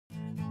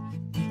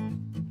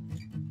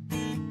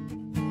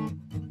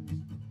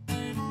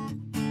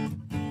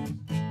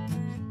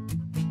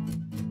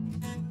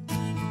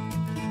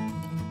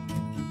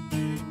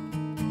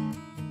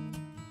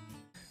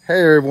Hey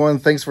everyone,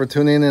 thanks for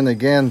tuning in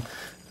again.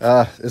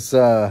 It's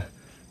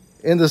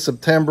end of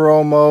September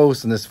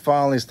almost, and it's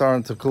finally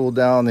starting to cool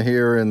down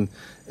here in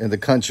the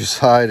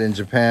countryside in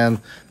Japan.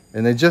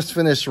 And it just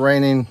finished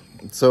raining,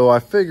 so I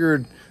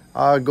figured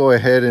I'll go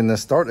ahead and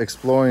start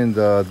exploring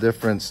the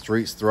different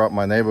streets throughout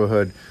my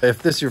neighborhood.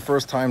 If this is your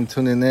first time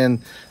tuning in,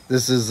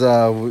 this is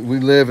we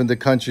live in the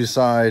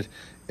countryside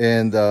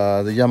in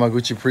the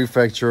Yamaguchi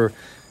prefecture,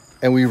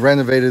 and we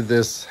renovated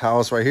this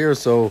house right here.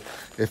 So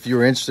if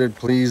you're interested,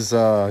 please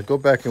go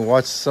back and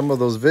watch some of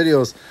those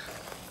videos.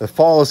 The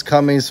fall is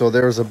coming, so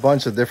there's a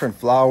bunch of different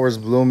flowers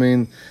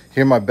blooming.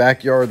 Here in my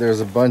backyard,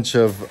 there's a bunch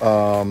of,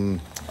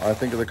 I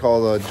think they're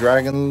called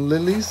dragon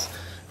lilies,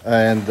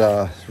 and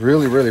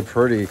really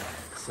pretty.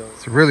 So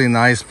it's a really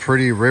nice,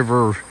 pretty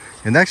river.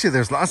 And actually,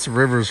 there's lots of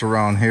rivers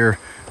around here,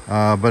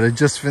 but it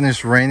just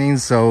finished raining,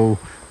 so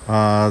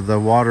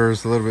the water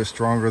is a little bit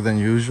stronger than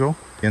usual.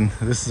 And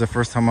this is the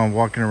first time I'm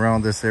walking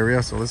around this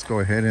area, so let's go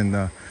ahead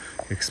and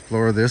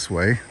explore this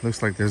way.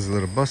 Looks like there's a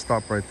little bus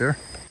stop right there.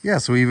 Yeah,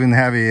 so we even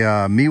have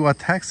a Miwa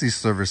taxi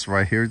service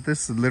right here.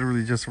 This is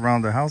literally just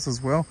around the house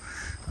as well.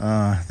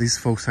 These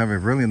folks have a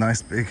really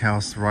nice big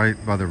house right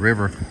by the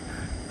river.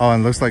 Oh,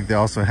 and looks like they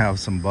also have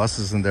some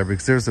buses in there,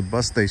 because there's a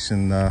bus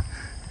station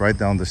right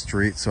down the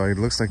street. So it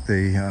looks like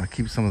they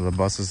keep some of the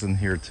buses in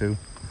here too.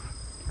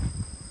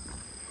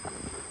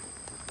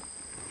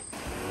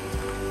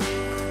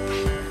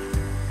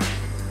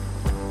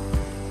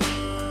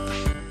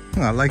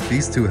 I like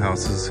these two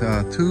houses,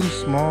 two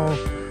small,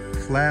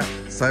 flat,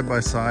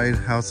 side-by-side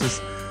houses.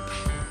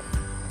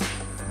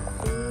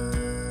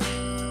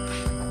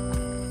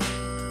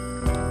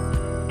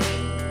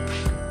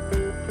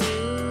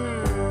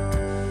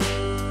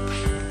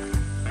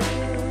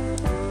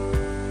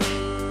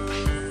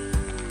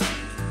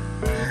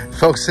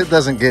 Folks, it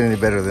doesn't get any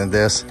better than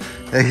this.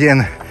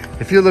 Again,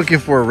 if you're looking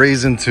for a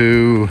reason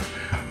to,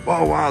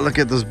 oh wow, look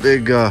at those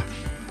big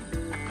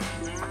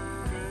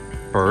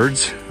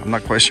birds. I'm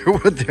not quite sure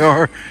what they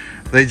are.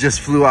 They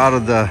just flew out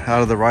of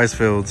the rice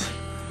fields.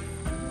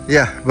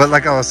 Yeah, but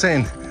like I was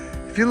saying,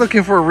 if you're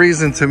looking for a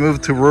reason to move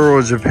to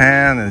rural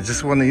Japan and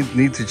just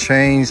need to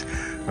change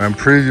or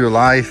improve your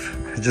life,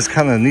 just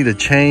kind of need a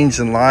change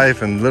in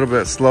life and a little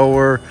bit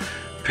slower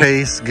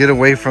pace, get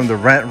away from the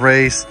rat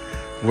race,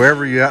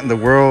 wherever you're at in the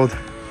world.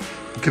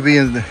 It could be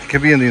in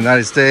the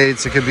United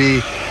States, it could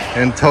be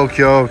in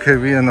Tokyo, it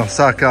could be in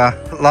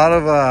Osaka. A lot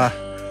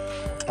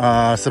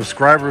of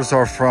subscribers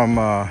are from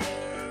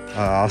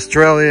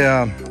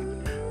Australia,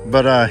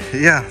 but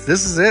yeah,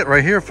 this is it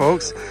right here,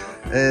 folks.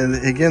 And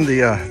again,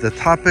 the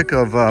topic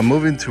of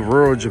moving to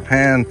rural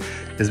Japan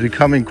is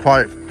becoming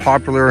quite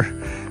popular.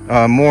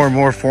 More and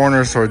more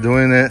foreigners are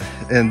doing it,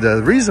 and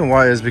the reason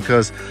why is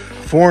because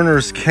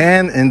foreigners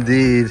can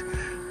indeed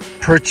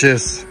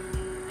purchase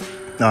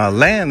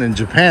land in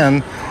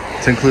Japan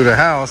to include a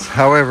house.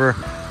 However,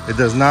 it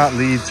does not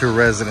lead to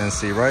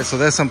residency, right? So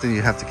that's something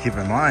you have to keep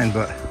in mind.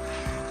 But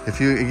if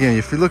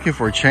you're looking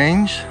for a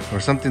change or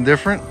something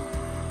different,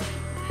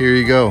 here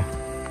you go.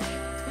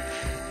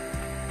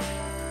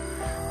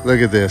 Look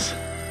at this.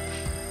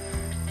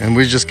 And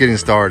we're just getting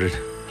started.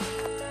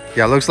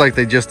 Yeah, it looks like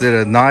they just did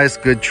a nice,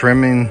 good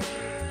trimming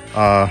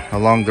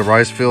along the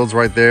rice fields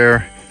right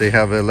there. They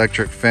have an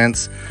electric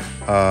fence.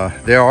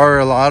 There are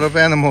a lot of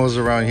animals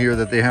around here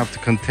that they have to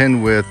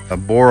contend with.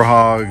 Boar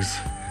hogs,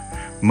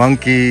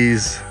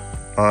 monkeys,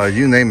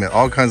 you name it,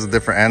 all kinds of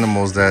different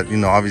animals that, you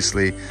know,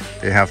 obviously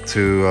they have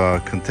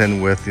to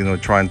contend with, you know,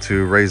 trying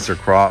to raise their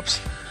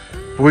crops.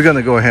 But we're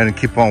gonna go ahead and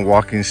keep on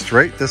walking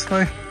straight this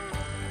way.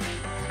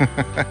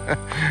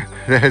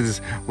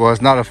 Well,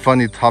 it's not a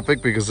funny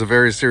topic because it's a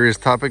very serious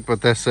topic,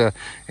 but that's an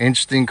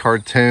interesting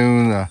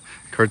cartoon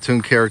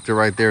character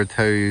right there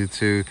tell you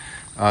to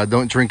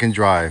don't drink and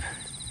drive.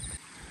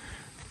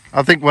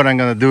 I think what I'm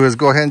gonna do is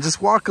go ahead and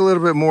just walk a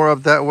little bit more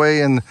up that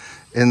way, and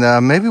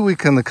maybe we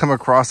can come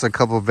across a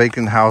couple of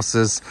vacant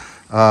houses,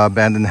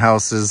 abandoned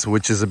houses,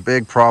 which is a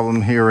big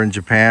problem here in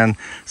Japan.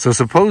 So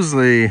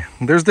supposedly,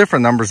 there's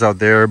different numbers out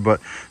there,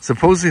 but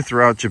supposedly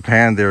throughout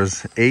Japan,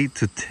 there's 8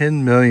 to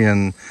 10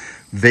 million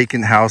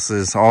vacant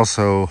houses,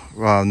 also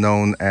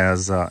known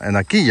as an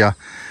Akiya.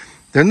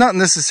 They're not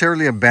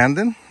necessarily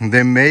abandoned.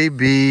 They may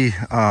be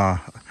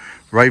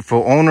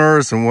rightful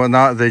owners and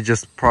whatnot. They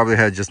just probably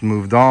had just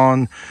moved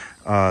on.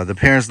 The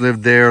parents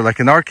lived there. Like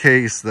in our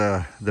case,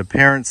 the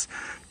parents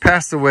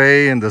passed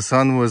away and the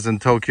son was in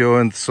Tokyo,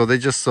 and so they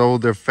just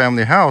sold their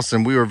family house,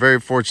 and we were very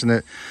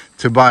fortunate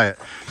to buy it.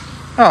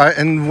 All right,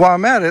 and while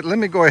I'm at it, let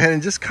me go ahead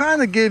and just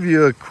kind of give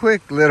you a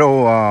quick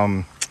little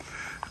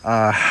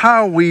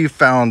how we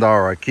found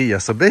our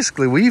Akiya. So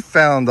basically, we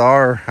found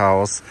our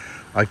house,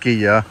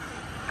 Akiya,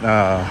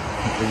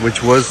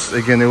 which was,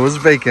 again, it was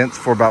vacant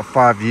for about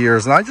 5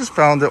 years, and I just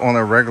found it on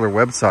a regular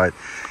website.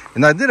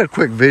 And I did a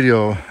quick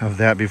video of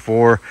that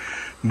before,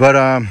 but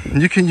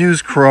you can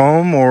use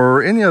Chrome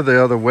or any of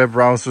the other web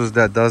browsers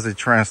that does a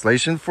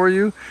translation for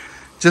you.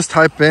 Just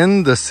type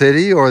in the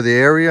city or the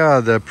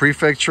area, the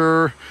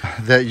prefecture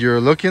that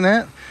you're looking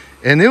at,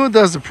 and it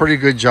does a pretty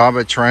good job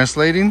at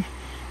translating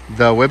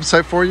the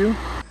website for you.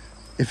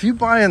 if you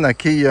buy an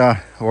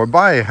Akiya or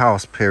buy a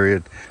house,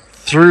 period,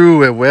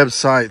 through a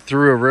website,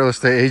 through a real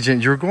estate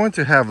agent, you're going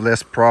to have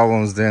less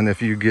problems than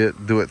if you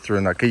do it through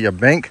an Akiya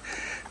bank.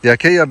 The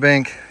Akiya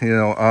bank,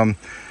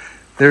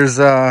 there's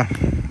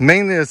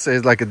mainly it's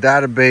like a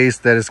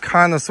database that is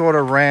kind of sort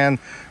of ran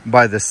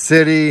by the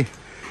city.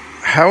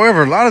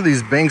 However, a lot of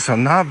these banks are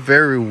not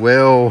very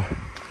well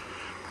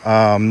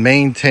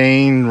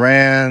maintained,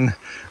 ran.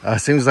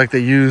 Seems like they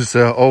use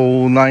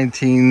old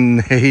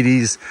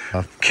 1980s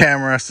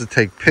cameras to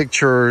take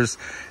pictures.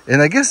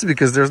 And I guess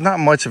because there's not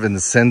much of an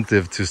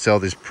incentive to sell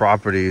these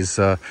properties.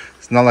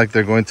 It's not like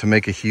they're going to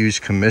make a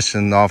huge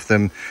commission off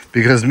them,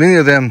 because many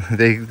of them,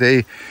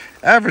 they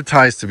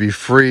advertise to be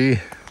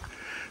free.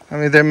 I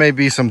mean, there may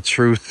be some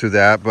truth to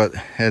that, but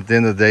at the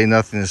end of the day,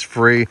 nothing is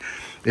free.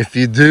 If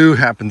you do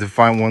happen to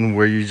find one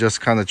where you just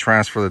kind of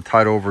transfer the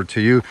title over to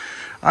you,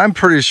 I'm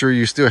pretty sure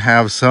you still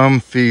have some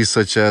fees,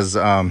 such as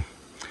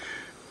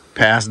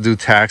past due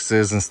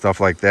taxes and stuff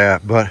like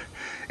that. But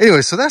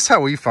anyway, so that's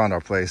how we found our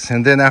place.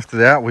 And then after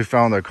that, we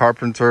found a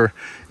carpenter,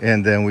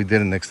 and then we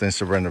did an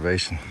extensive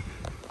renovation.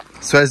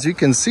 So as you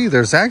can see,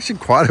 there's actually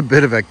quite a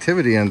bit of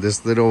activity in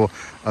this little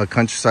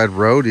countryside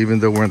road, even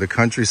though we're in the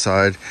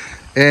countryside.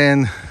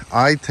 And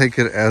I take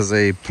it as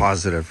a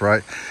positive,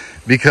 right?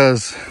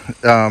 Because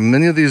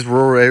many of these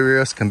rural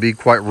areas can be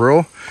quite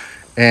rural.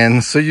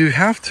 And so you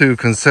have to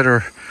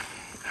consider,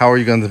 how are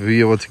you going to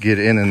be able to get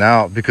in and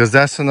out? Because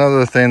that's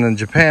another thing in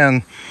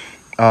Japan.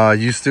 I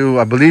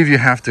believe you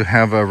have to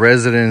have a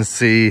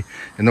residency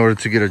in order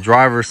to get a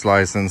driver's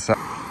license.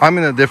 I'm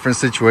in a different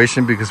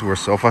situation because we're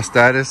SOFA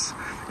status,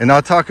 and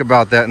I'll talk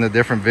about that in a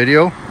different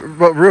video.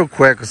 But real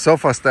quick,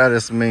 SOFA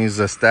status means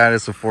the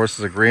status of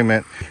forces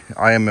agreement.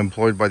 I am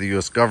employed by the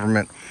U.S.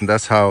 government.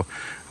 That's how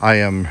I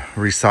am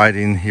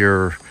residing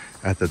here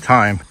at the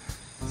time.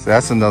 So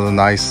that's another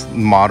nice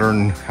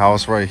modern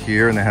house right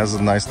here, and it has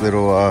a nice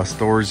little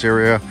storage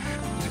area.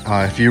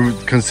 If you're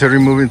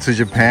considering moving to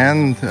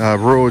Japan,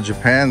 rural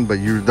Japan, but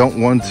you don't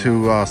want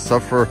to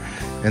suffer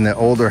in an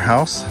older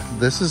house,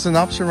 this is an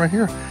option right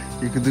here.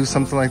 You could do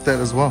something like that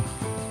as well.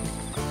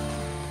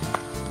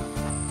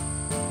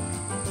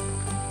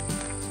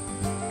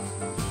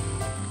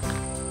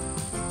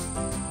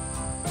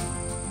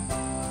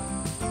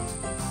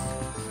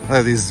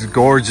 These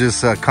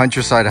gorgeous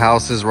countryside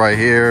houses right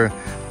here,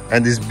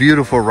 and these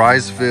beautiful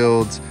rice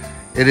fields.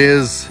 It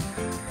is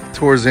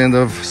towards the end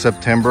of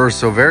September,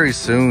 so very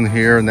soon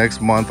here, next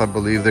month, I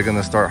believe they're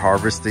gonna start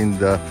harvesting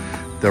the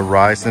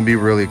rice, and be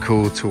really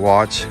cool to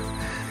watch.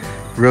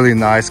 Really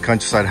nice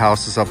countryside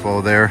houses up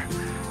over there.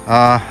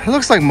 It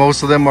looks like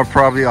most of them are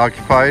probably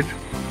occupied.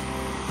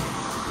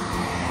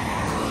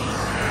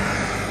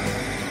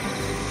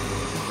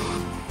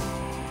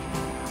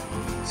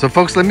 So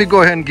folks, let me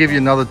go ahead and give you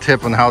another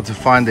tip on how to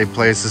find a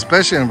place,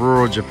 especially in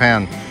rural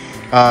Japan.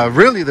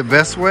 Really the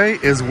best way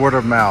is word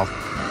of mouth.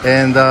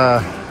 And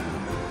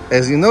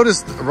as you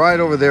noticed right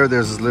over there,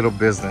 there's this little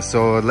business.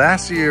 So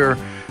last year,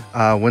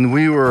 when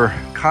we were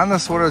kind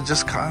of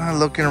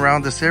looking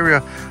around this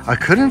area, I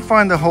couldn't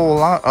find a whole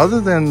lot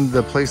other than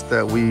the place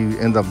that we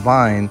end up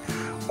buying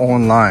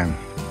online.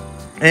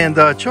 And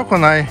Choco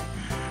and I,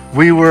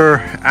 we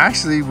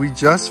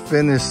just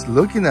finished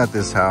looking at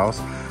this house,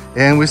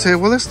 and we said,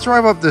 well, let's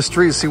drive up the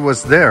street and see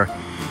what's there.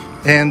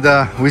 And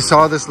we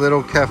saw this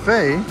little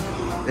cafe,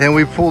 and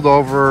we pulled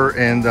over,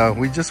 and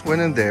we just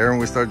went in there and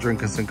we started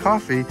drinking some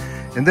coffee.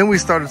 And then we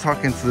started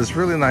talking to this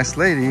really nice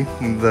lady,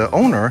 the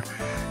owner.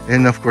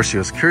 And of course she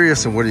was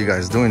curious, and what are you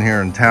guys doing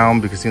here in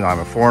town? Because, I'm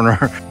a foreigner.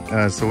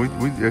 So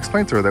we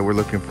explained to her that we're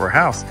looking for a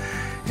house.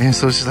 And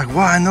so she's like, well,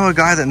 I know a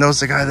guy that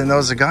knows a guy that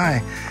knows a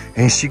guy.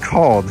 And she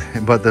called,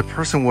 but the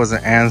person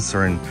wasn't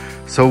answering.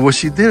 So what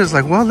she did is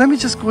like, well, let me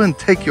just go ahead and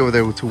take you over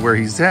there to where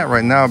he's at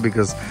right now,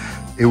 because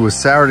it was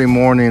Saturday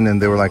morning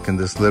and they were like in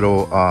this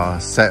little,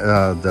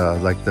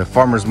 the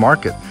farmer's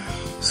market.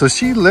 So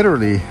she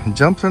literally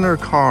jumped in her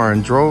car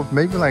and drove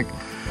maybe an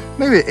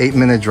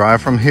 8-minute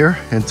drive from here,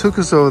 and took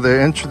us over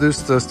there,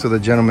 introduced us to the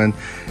gentleman.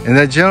 And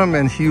that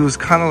gentleman, he was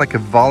kind of like a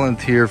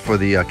volunteer for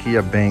the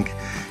Akiya Bank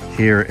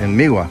here in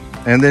Miwa.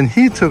 And then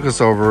he took us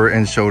over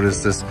and showed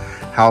us this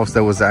house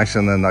that was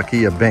actually in the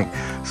Akiya Bank.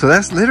 So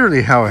that's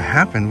literally how it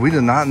happened. We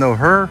did not know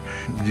her.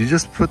 You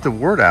just put the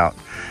word out.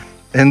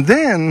 And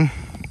then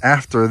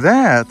after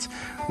that,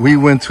 we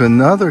went to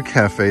another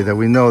cafe that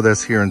we know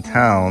that's here in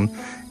town,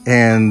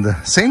 and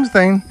same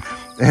thing.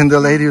 And the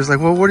lady was like,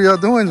 well, what are y'all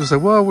doing? I was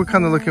like, well, we're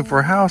kind of looking for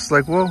a house.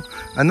 Like, well,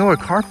 I know a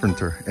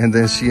carpenter. And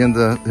then she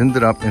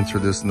ended up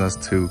introducing us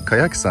to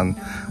Kayaki-san,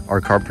 our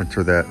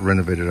carpenter that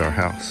renovated our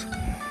house.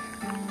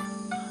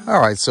 All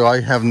right, so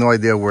I have no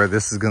idea where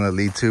this is going to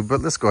lead to,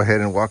 but let's go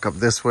ahead and walk up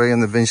this way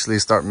and eventually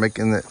start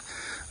making it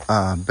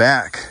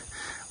back.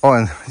 Oh,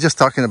 and just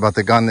talking about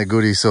the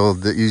ganeguri, so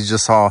that you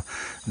just saw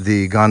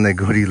the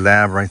ganeguri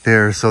lab right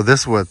there. So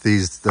this is what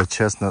the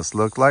chestnuts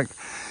look like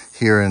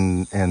here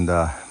in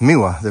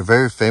Miwa. They're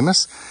very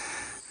famous.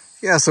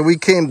 Yeah, so we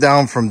came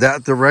down from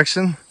that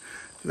direction.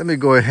 Let me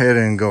go ahead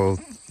and go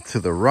to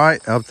the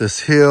right up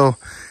this hill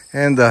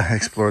and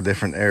explore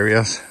different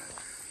areas.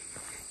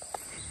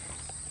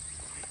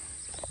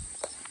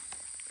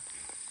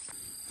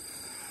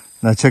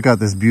 Now check out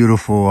this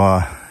beautiful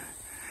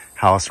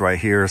house right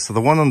here. So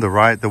the one on the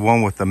right, the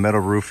one with the metal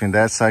roofing,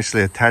 that's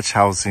actually attached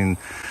housing.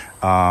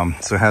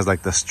 So it has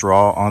like the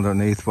straw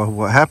underneath. But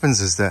what happens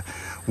is that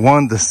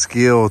one, the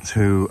skill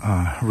to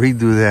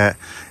redo that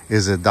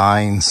is a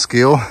dying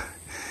skill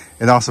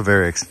and also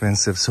very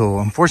expensive. So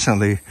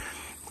unfortunately,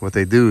 what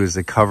they do is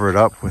they cover it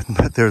up with,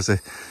 but there's a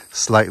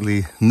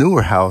slightly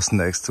newer house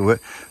next to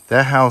it.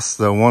 That house,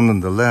 the one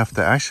on the left,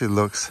 that actually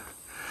looks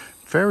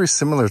very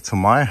similar to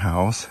my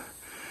house.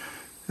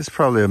 It's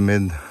probably a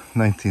mid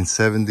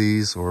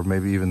 1970s or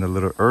maybe even a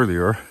little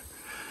earlier.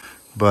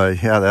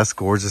 But yeah, that's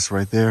gorgeous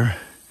right there.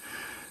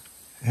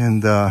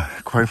 And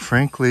quite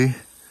frankly,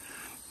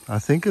 I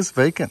think it's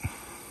vacant.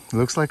 It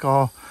looks like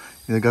all,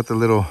 you know, got the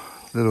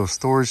little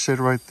storage shed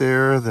right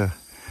there, the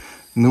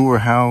newer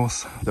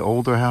house, the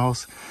older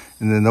house,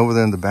 and then over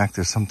there in the back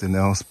there's something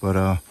else.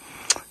 But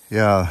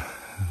yeah,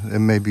 it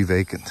may be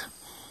vacant.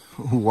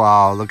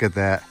 Wow, look at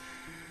that.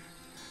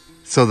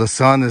 So the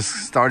sun is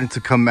starting to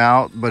come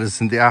out, but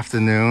it's in the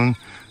afternoon.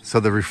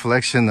 So the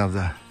reflection of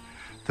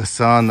the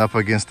sun up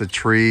against the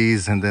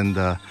trees, and then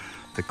the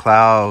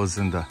clouds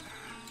and the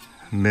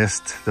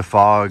mist, the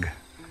fog.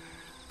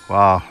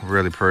 Wow,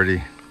 really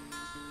pretty.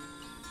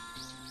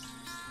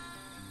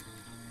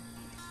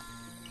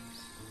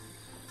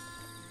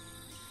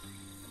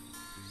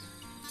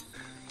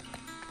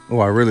 Oh,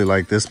 I really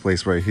like this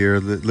place right here.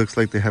 It looks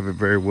like they have it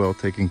very well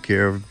taken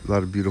care of. A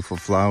lot of beautiful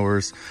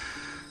flowers.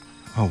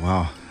 Oh,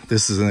 wow.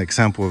 This is an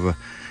example of a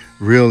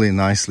really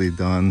nicely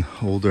done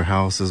older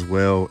house as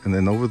well. And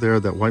then over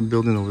there, that white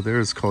building over there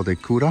is called a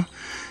kura.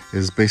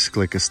 It's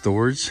basically like a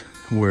storage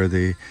where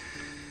they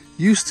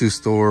used to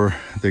store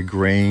the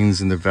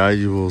grains and the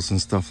valuables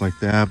and stuff like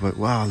that. But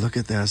wow, look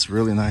at that. It's a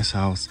really nice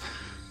house.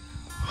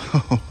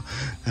 Oh,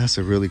 that's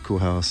a really cool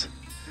house.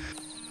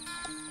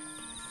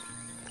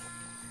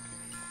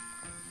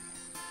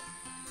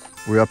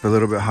 We're up a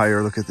little bit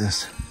higher. Look at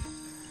this.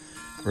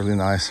 Really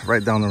nice.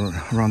 Right down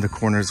around the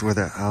corners where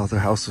that other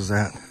house was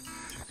at.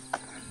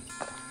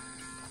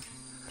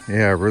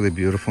 Yeah, really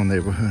beautiful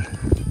neighborhood.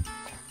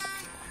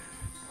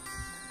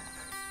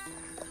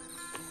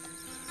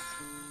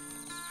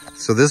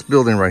 So this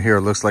building right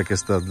here looks like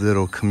it's the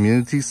little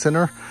community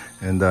center.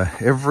 And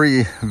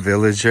every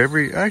village,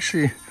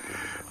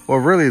 well,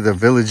 really the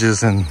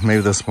villages and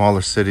maybe the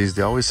smaller cities,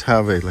 they always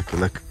have like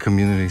a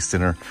community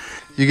center.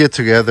 You get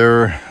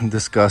together and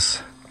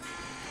discuss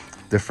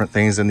different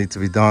things that need to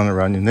be done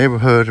around your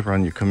neighborhood,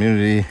 around your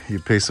community. You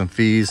pay some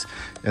fees.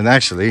 And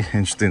actually,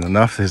 interesting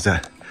enough, is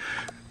that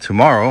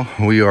tomorrow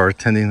we are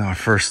attending our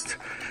first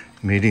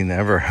meeting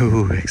ever.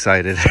 Ooh,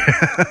 excited.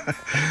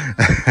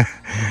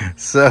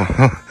 So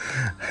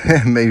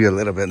maybe a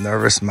little bit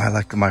nervous,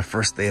 my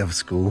first day of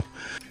school.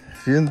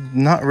 If you're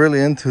not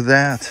really into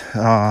that,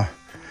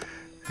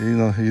 you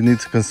know, you need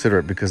to consider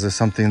it, because it's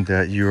something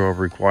that you are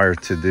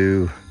required to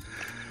do.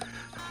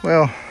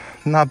 Well,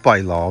 not by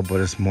law, but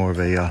it's more of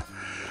a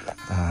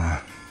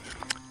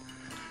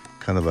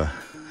kind of a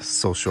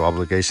social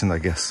obligation, I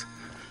guess.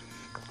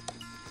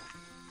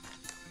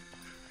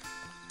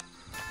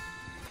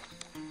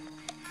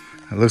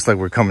 It looks like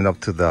we're coming up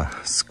to the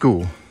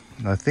school.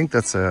 I think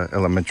that's a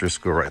elementary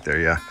school right there.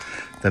 Yeah,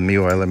 the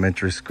Mio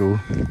Elementary School.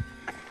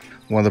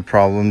 One of the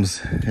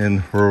problems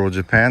in rural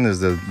Japan is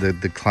the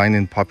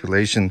declining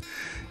population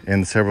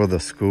in several of the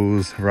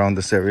schools around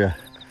this area.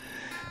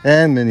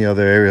 And many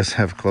other areas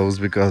have closed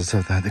because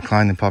of that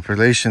declining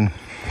population.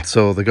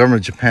 So the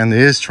government of Japan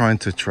is trying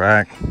to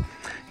attract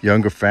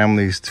younger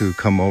families to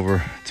come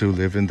over to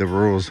live in the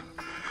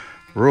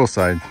rural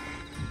side.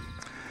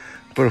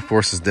 But of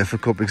course, it's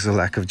difficult because of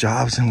lack of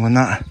jobs and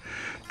whatnot.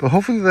 But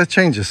hopefully that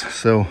changes.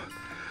 So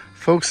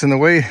folks, in a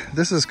way,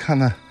 this is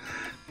kind of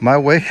my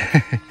way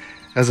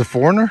as a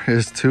foreigner,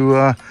 is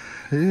to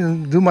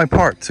do my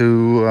part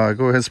to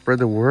go ahead and spread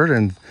the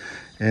word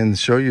and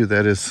show you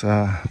that it's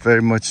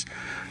very much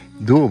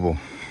doable.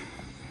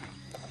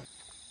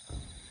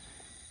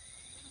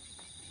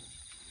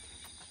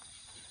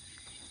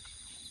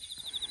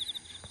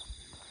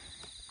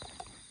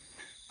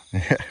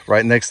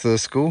 Right next to the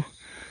school,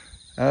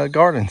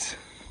 gardens.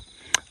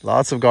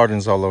 Lots of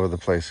gardens all over the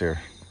place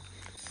here.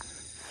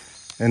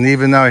 And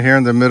even out here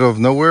in the middle of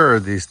nowhere are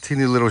these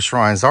teeny little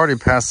shrines. I already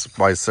passed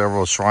by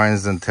several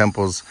shrines and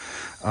temples.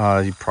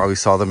 You probably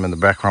saw them in the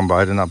background, but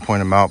I did not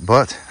point them out.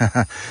 But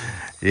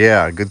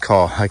yeah, good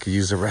call. I could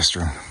use the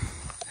restroom.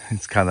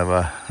 It's kind of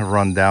a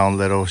rundown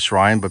little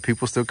shrine, but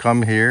people still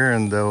come here,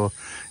 and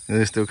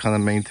they still kind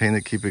of maintain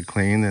it, keep it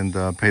clean,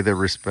 and pay their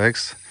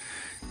respects.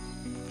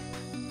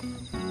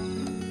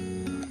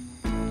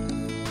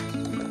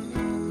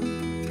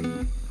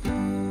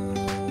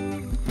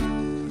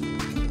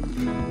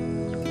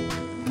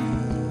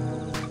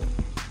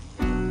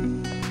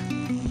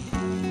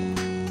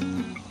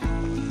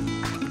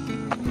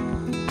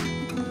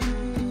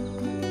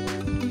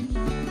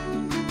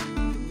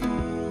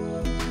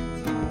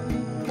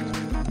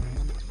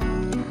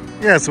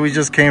 Yeah, so we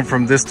just came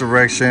from this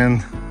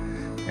direction,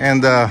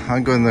 and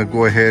I'm going to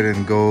go ahead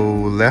and go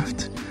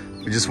left.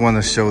 We just want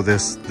to show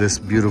this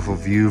beautiful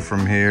view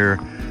from here.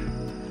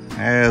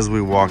 as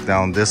we walk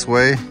down this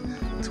way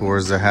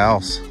towards the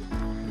house.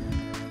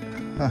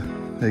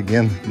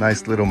 Again,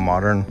 nice little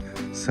modern,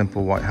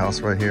 simple white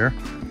house right here.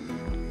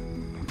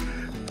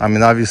 I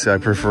mean, obviously I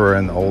prefer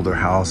an older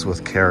house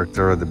with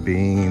character, the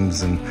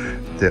beams and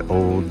the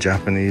old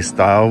Japanese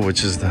style,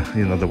 which is the,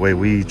 you know, the way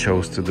we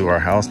chose to do our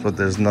house, but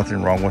there's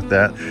nothing wrong with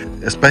that.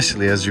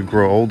 Especially as you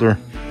grow older,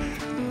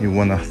 you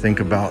want to think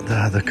about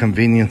the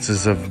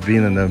conveniences of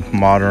being in a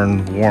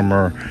modern,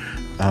 warmer,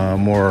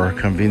 more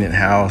convenient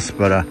house.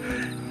 But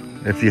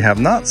if you have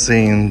not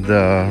seen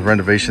the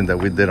renovation that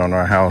we did on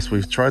our house,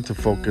 we've tried to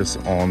focus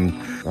on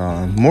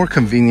more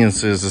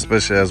conveniences,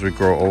 especially as we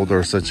grow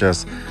older, such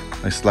as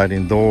like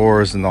sliding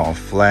doors and all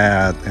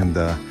flat, and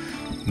the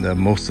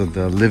most of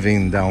the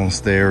living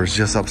downstairs.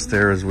 Just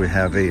upstairs we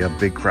have a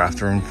big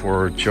craft room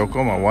for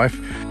Choco, my wife,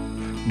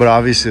 but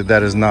obviously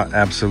that is not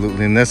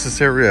absolutely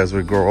necessary as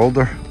we grow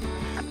older.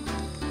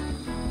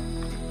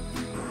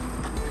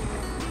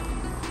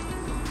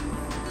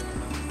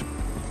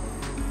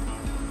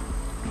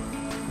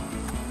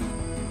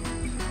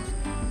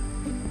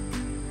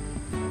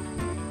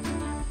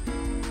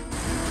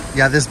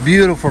 Yeah, this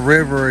beautiful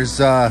river is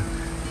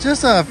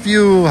just a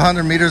few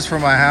hundred meters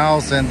from my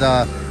house, and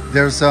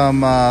there's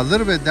some a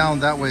little bit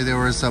down that way there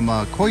was some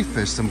koi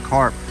fish, some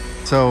carp.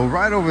 So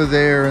right over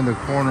there in the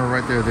corner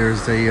right there,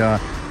 there's a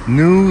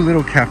new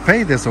little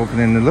cafe that's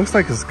opening. It looks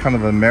like it's kind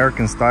of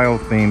American style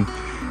theme,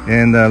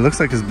 and looks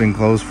like it's been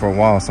closed for a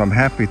while, so I'm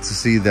happy to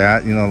see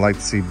that. You know, I like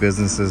to see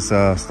businesses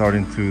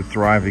starting to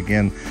thrive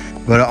again.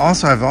 But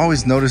also I've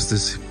always noticed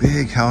this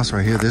big house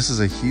right here. This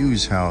is a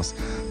huge house,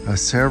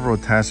 several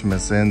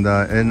attachments, and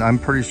I'm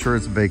pretty sure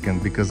it's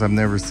vacant because I've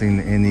never seen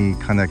any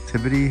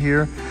connectivity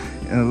here.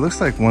 And it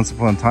looks like once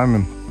upon a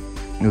time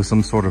it was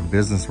some sort of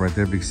business right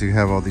there, because you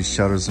have all these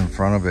shutters in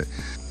front of it.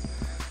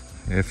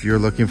 If you're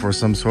looking for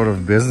some sort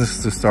of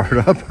business to start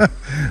up,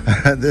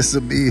 this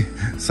will be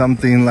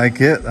something like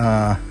it.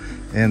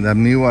 And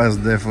Miwa is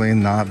definitely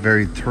not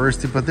very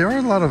touristy, but there are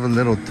a lot of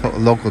little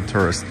local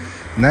tourists.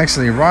 And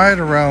actually right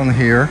around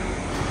here,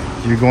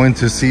 you're going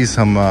to see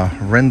some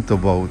rental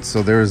boats.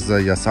 So there's the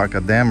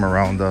Yasaka Dam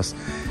around us.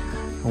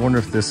 I wonder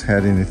if this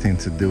had anything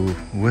to do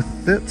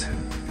with it.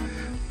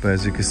 But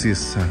as you can see,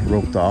 it's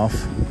roped off.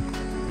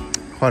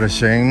 Quite a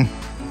shame.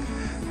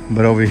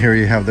 But over here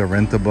you have the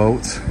rental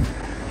boats.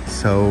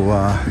 So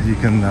you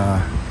can,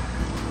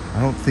 I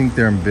don't think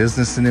they're in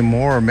business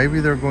anymore, or maybe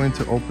they're going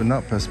to open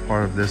up as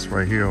part of this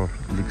right here.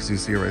 Because you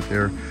see right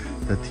there,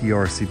 the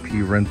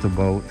TRCP rental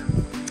boat.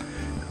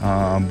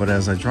 But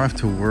as I drive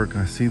to work,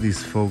 I see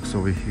these folks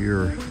over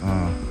here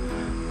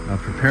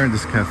preparing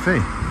this cafe,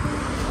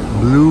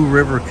 Blue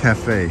River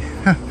Cafe.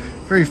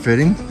 Very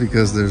fitting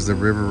because there's the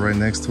river right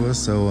next to us.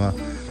 So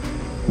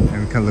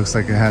and it kind of looks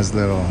like it has a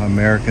little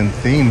American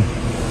theme.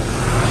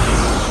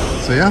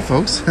 So yeah,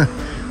 folks,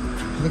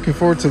 looking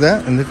forward to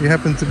that. And if you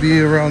happen to be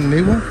around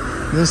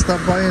Miwa, then stop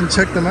by and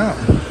check them out.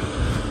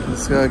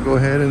 Let's go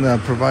ahead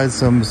and provide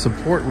some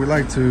support. We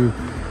like to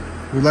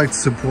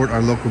support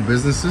our local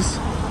businesses.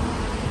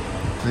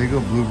 There you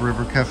go, Blue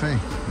River Cafe.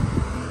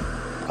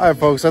 All right,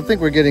 folks, I think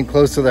we're getting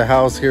close to the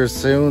house here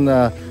soon.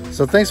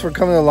 So thanks for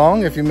coming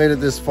along. If you made it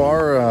this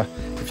far,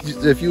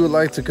 if you would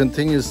like to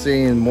continue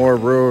seeing more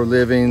rural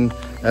living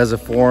as a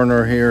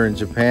foreigner here in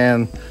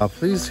Japan,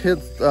 please hit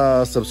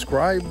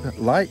subscribe,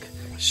 like,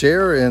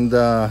 share, and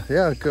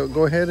yeah,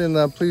 go ahead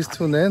and please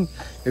tune in.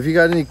 If you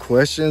got any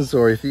questions,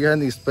 or if you got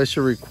any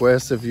special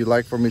requests if you'd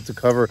like for me to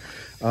cover,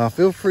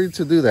 feel free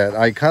to do that.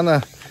 I kind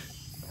of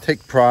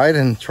take pride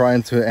in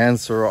trying to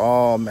answer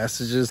all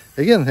messages.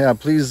 Again, yeah,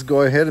 please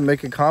go ahead and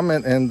make a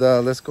comment, and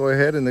let's go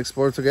ahead and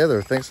explore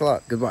together. Thanks a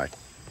lot. Goodbye.